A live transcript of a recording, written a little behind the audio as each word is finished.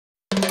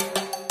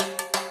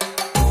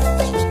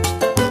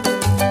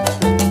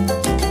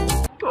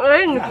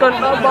Kan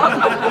ba?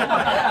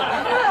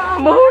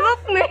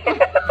 Mahulot ni.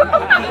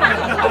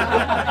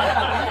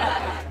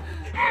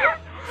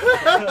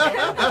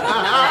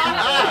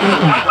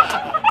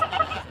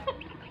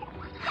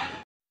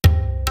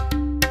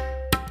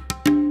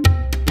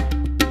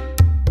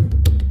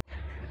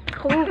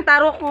 Kung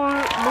taro kung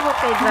buhok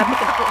kay grabe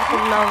ka po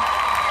kung now.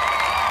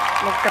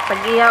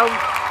 Magkapag-iyaw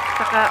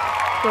saka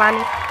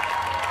planet.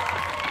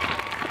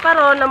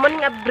 Pero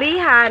naman nga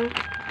brihan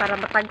para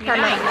matagsa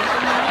na.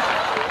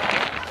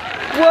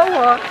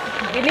 Wow,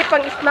 ini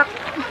pang snack.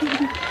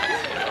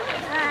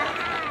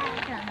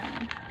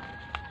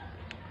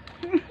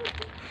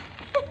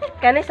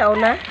 Kani sa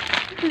una?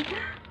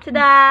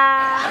 Tada!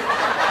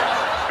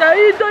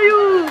 Kain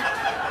tayo!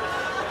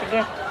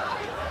 Sige.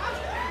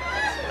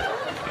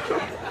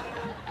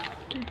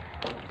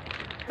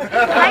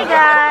 Hi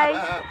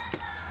guys!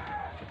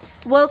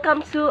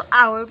 Welcome to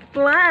our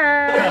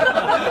vlog!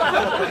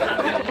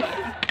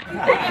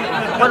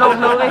 Walang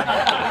no eh.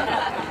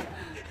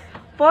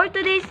 For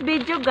today's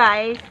video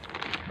guys,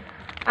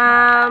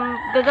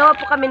 gagawa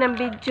po kami ng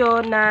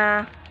video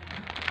na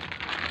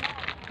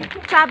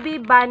chubby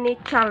bunny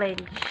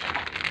challenge.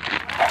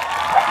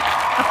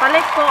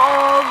 Kapalit ko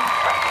og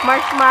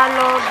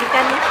marshmallow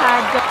gikan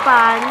sa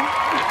Japan.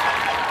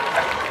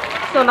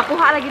 So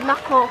nakuha lagi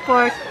nako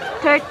for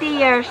 30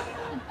 years.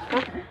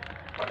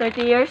 30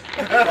 years?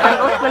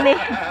 Panos man eh.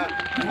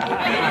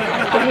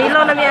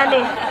 Hilo na miyan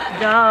eh.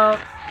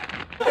 Joke.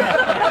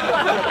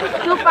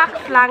 2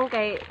 packs lang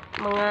kay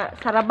mga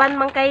saraban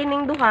man kay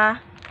ning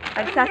duha.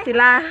 Tagsa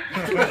sila.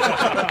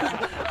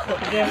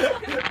 Sige.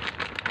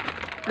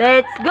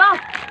 Let's go!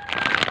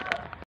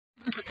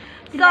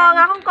 So, ang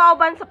akong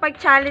kauban sa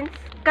pag-challenge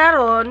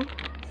karon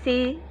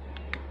si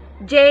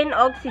Jane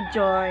og si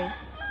Joy.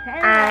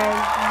 And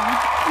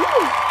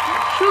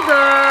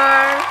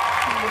Sugar.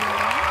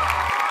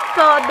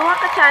 So, duha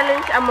ka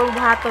challenge among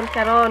buhaton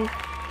karon.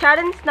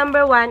 Challenge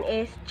number 1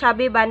 is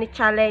chubby bunny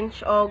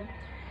challenge og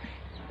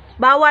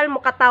bawal mo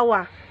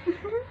katawa.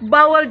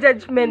 Bawal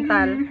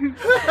judgmental.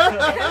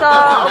 So,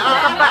 og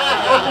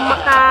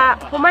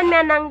human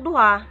na ng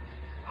duha,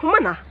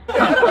 human na.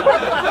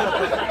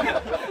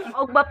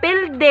 Og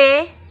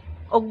bapilde,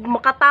 og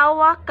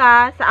makatawa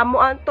ka sa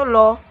amuan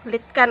tulo,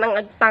 litkan ang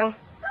agtang.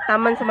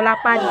 Taman sa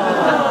malapad.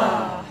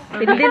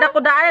 Pildi na ko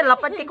daan,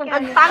 lapad kay kong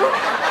agtang.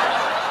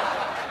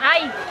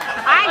 Ay!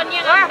 Ay!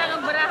 Niya ang agtang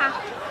ang baraha.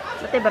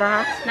 Bate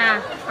baraha? Na.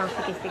 Oh,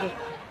 sige, sige.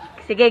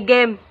 Sige,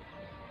 game.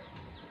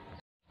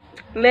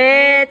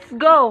 Let's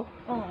go!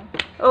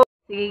 Oh,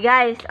 sige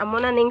guys, amo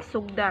na ning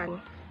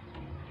sugdan.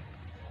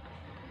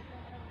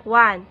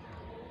 1.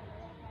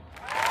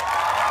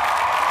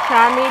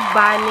 Chani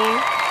bunny.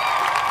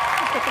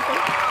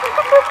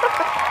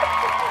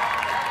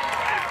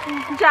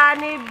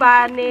 Chani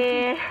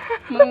bunny.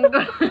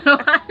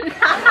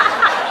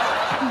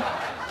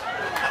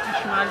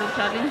 Marshmallow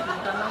challenge.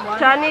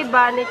 Chani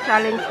bunny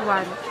challenge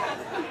 1.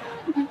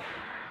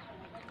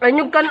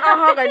 Anyog kan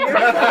aha ganyan.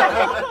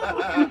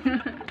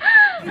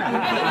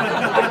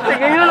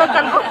 Sige nyo lang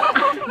kan aha.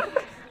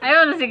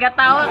 Ayun,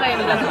 sigatawa kayo.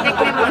 Check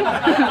ni Ron.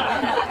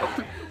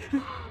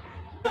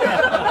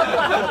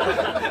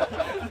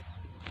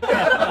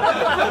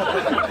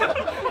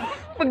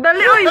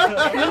 Pagdali, oy!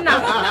 Yun na.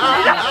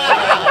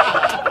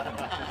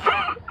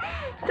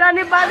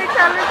 Chani bunny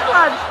challenge 1.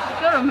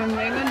 Ikaw naman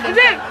may ganda.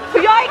 Hindi!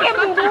 Kuyay kayo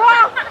mong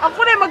buha! Ako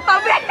na yung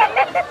magtabi!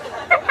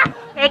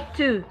 Take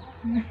 2.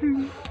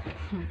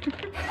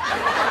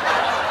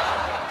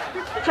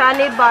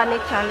 Chani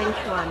bunny challenge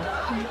 1.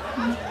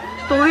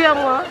 Story ang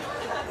mga.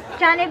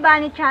 Chani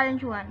bunny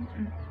challenge 1.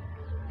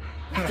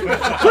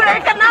 Kuyay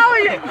ka na,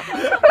 oy!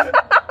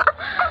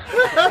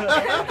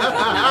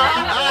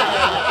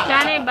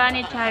 Chani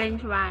bunny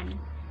challenge 1.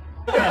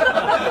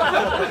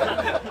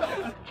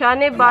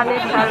 Chani bunny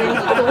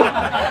challenge 2.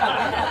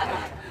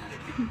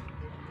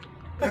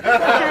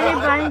 Chani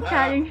bunny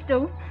challenge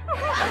 2.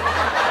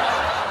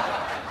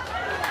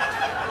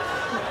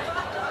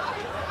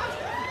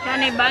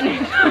 Chani bunny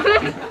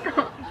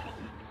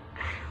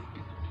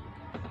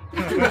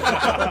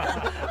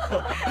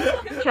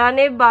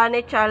Chani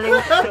bunny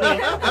challenge 3.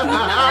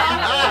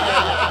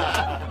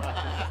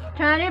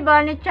 Chani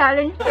bunny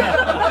challenge 3.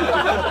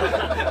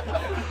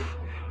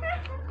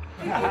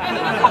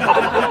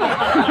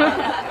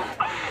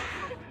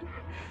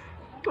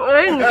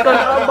 Ay, nito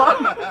na ba?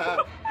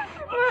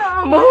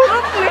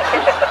 Mahurot ni.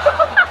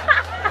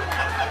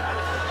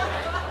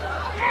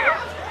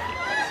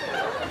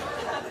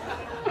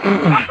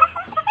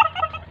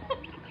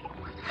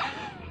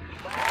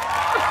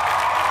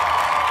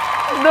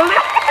 Dali.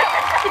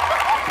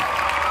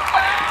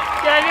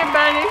 Chani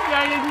bunny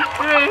challenge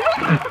 3.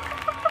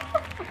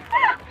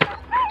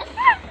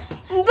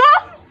 Hindi.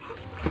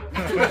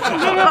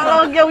 Hindi nga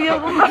lagyaw-yaw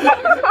ko na.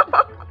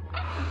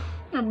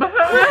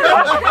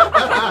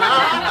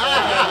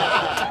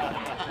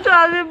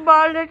 Chani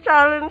bunny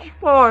challenge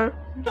 4.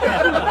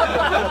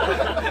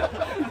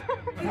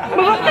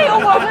 Mga kayo,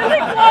 wala na.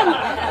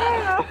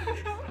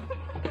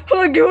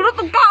 Lagyaw na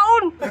itong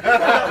kaon.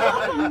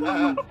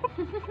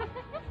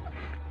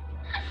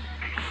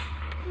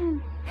 Do!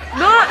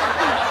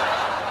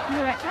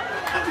 Direct na.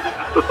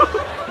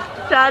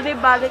 Johnny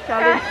Bunny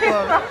Challenge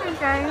 4. Bakit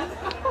tayo?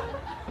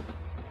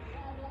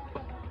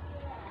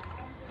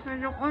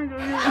 Salok on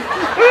doon.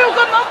 Ayun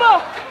ka na ba?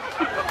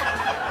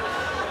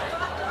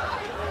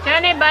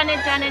 Chane Bunny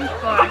Challenge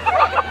 4.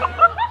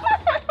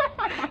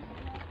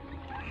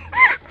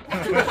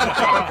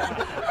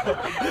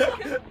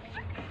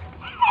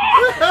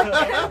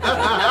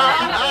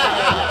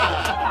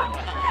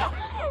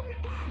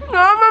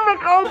 Naman may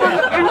kauban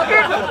in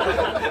chick.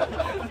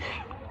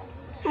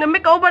 Na may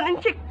kauban in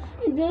chick.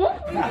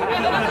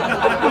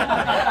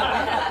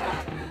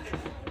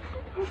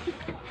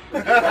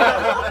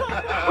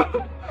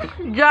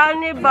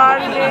 Johnny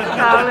Bunny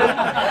Challenge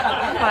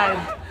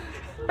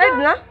 5.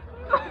 5 na?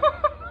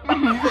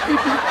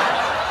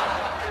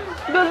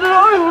 Ganda na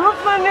ay, hulot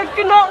na niya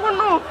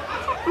kinakon o.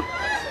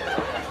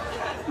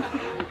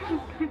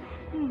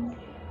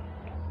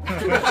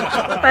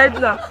 Five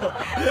na.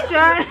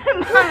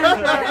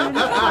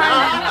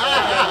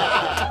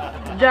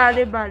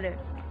 Johnny Bunny.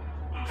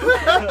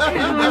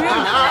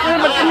 Ay,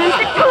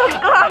 mag-inintik ko.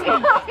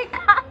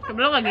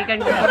 Kablo kagikan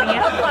ko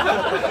niya.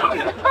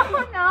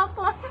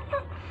 Napon.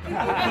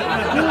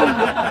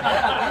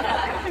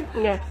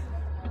 Yes.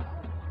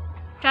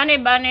 Chane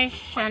Bunny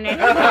Chane.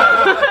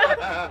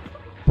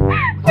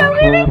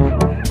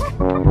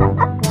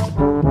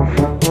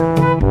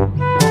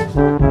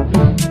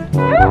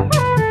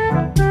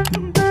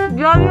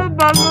 Johnny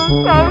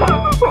Bunny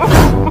Challenge.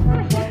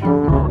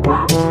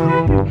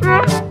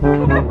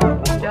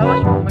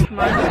 Jawas mo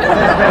marshmallow.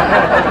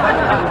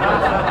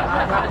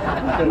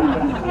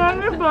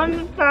 Johnny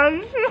Bunny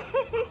Challenge.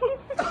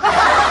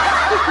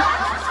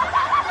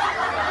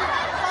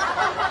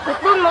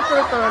 Ito mo po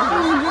ito.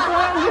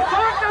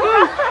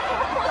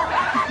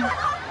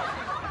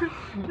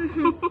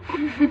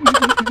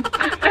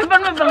 Ay,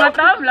 ba't mo ba nga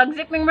tao?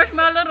 Lagsik ng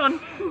marshmallow ron.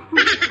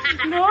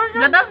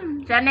 Gata?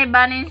 Chane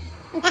Bunny.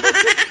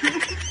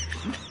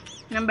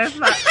 Number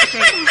 6.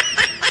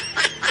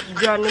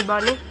 Johnny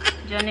Bunny.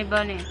 Johnny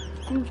Bunny.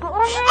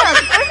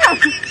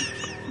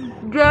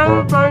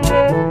 Johnny Bunny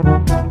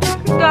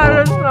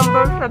Challenge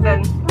number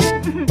 7.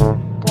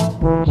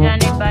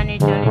 Johnny Bunny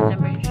Challenge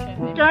number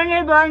 7.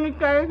 Johnny Bunny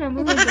Challenge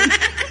number 7.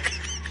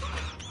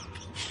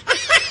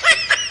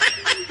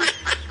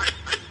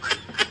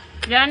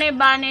 Johnny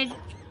Bunny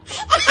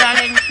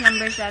Challenge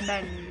number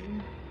 7.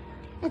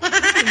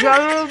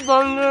 Johnny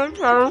Bunny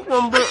Challenge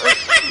number 8.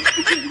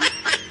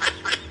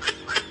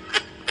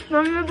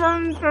 Johnny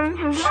Bunny Challenge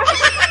number 8.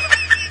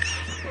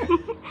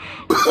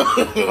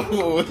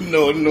 Oh,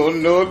 no, no,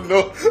 no,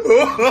 no.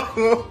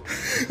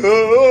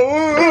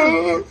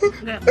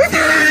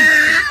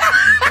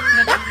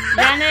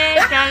 Johnny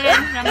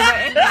Challenge number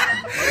 8.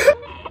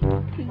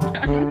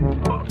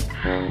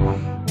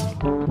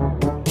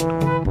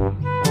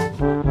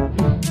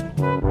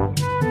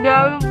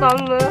 Johnny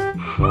Bunny.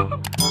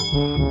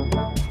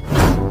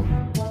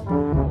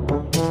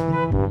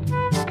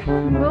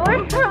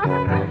 Good.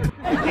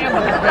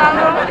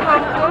 Challenge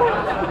number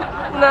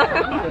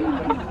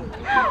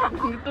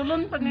 9.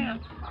 Tulon pa niya.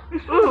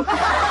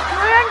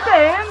 Ayan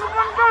tayo.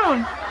 Magpantun.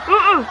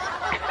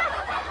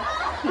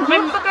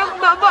 May pakang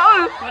baba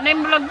oy. Wala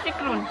yung lagsik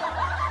ron.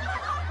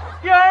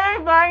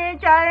 Johnny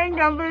Bunny Challenge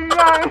number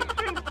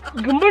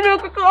 9. Gamba na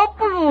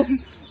kakapal oh.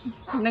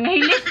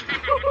 Nangahilis.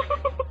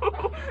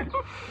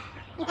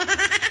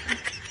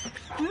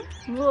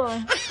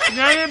 Good.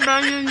 Johnny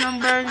Bunny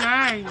number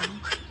 9.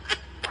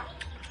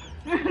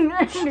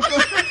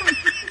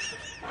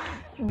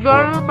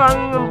 Johnny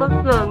Bunny number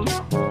 10.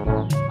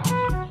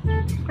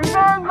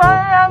 Johnny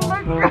Bunny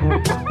number 10.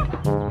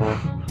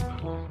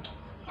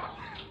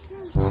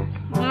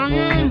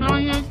 Johnny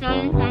Bunny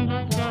Challenge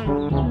number 10.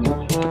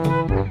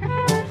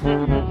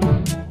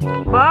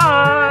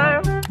 Bye.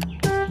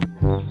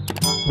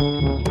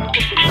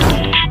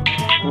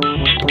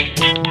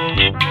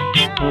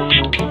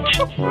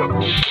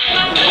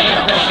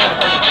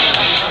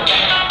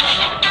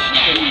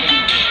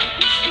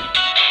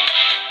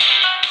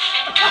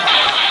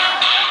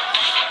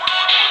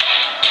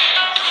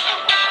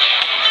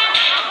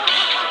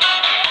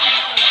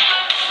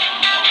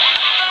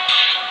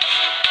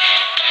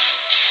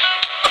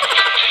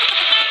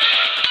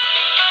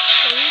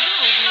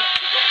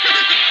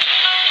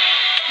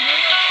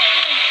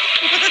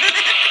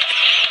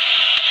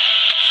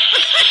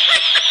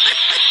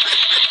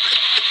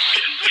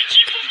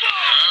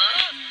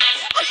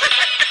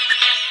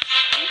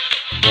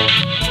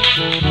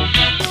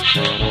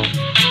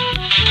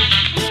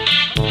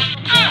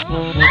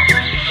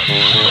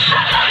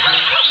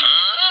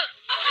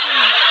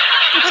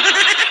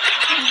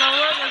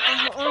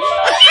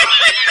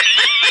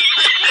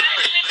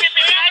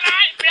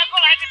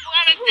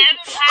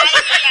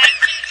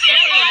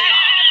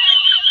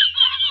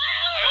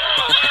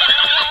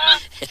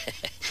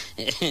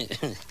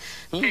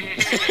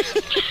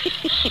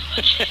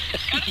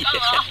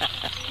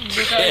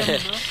 Hindi kaya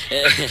mo.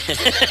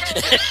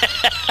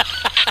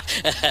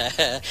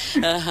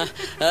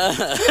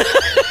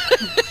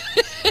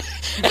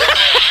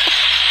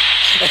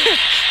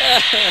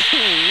 So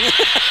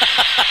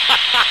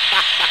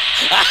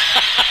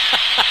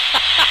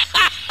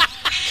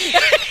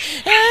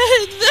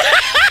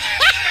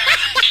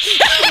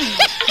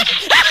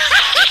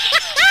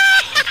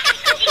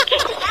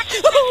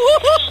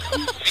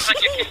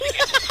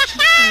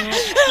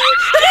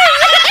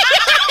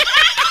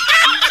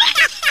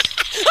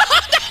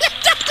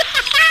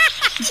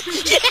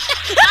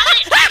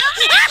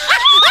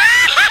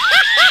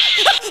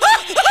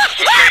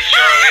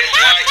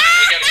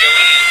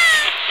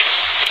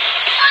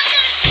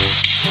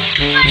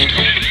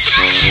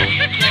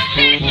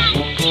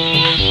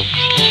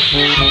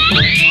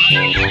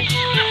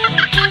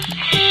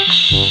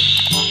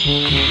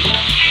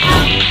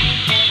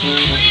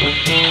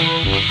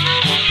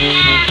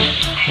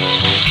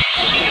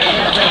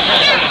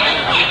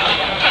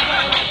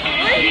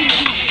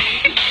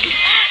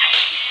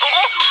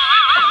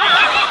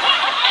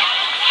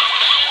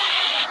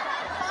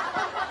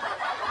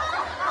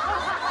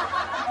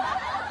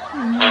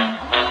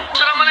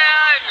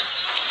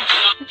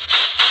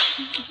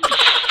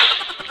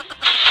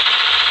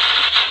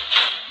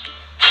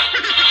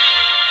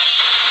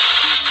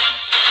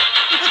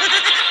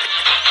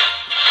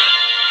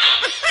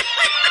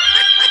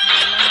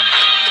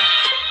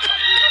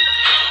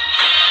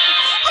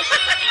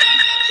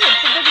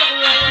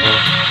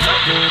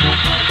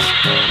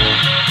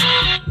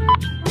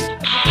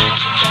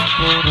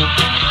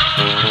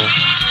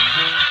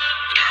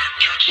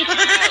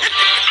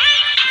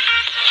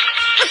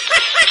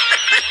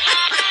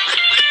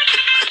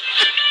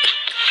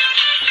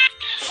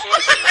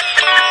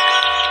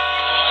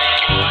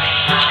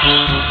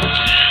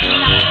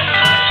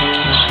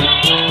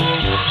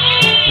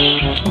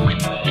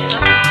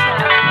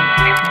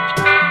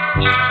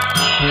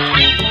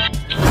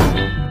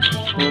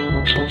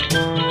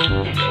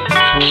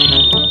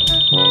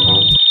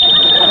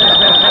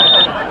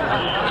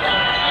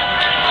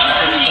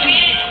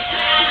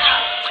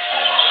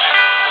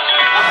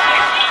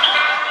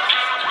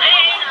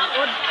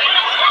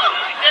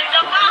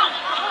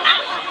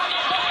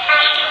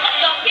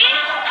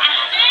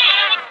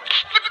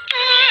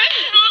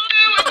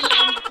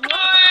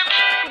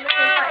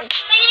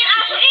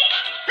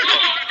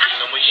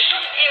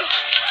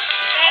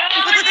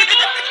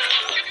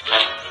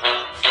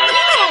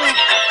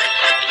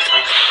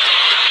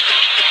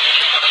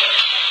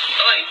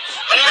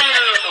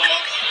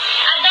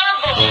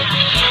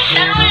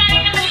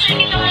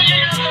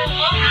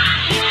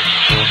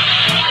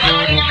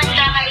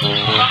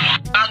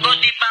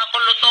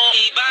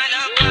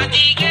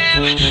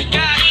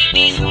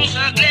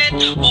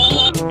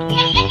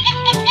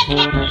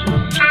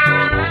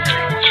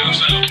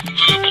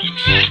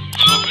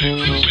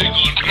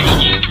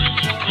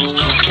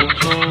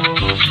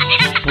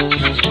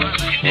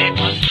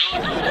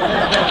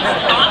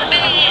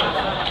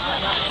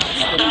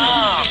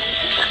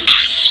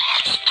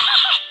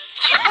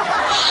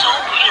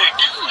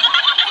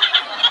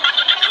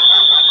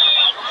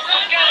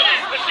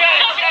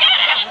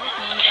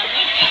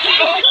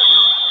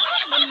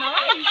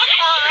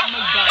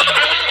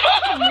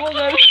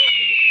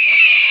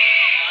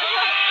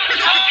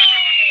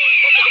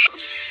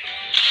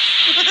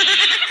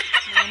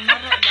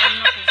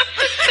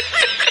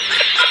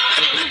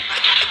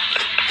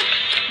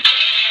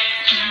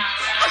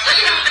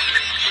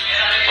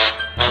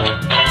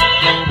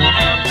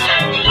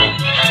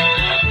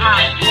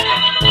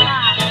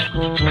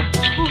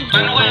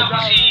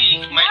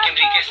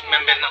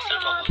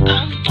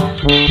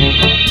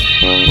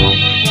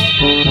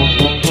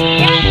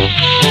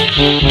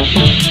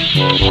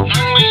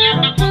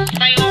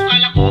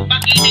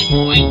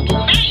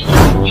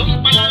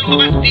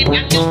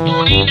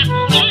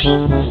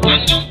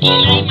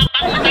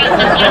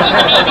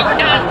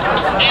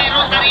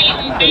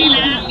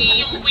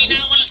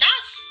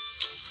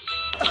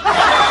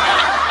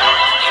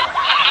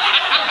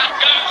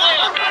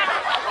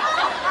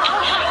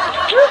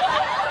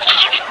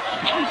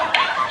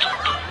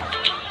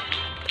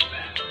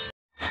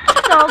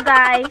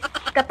guys,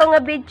 kato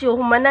nga video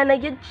humana na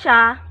yun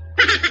siya.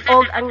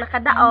 Og ang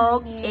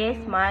nakadaog is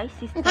my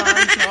sister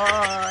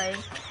Joy.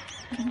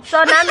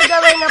 So nami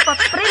gawin nga pa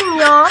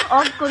premyo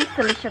og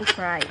consolation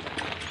prize.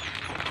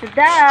 So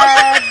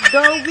that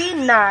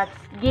Dowi nuts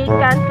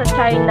gikan sa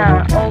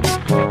China og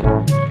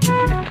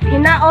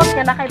hinaot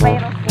nga na kay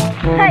virus.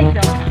 Hi,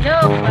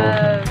 joke.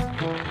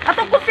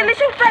 Ato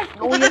consolation prize.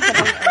 Uyo sa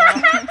bangko.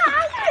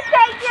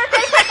 Thank you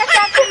sa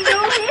kasakong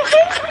Dowi.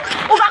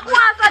 Ug ako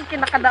asad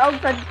kinakadaog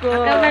sad ko.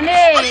 Ikaw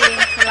gani.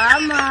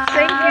 Salamat.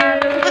 Thank you.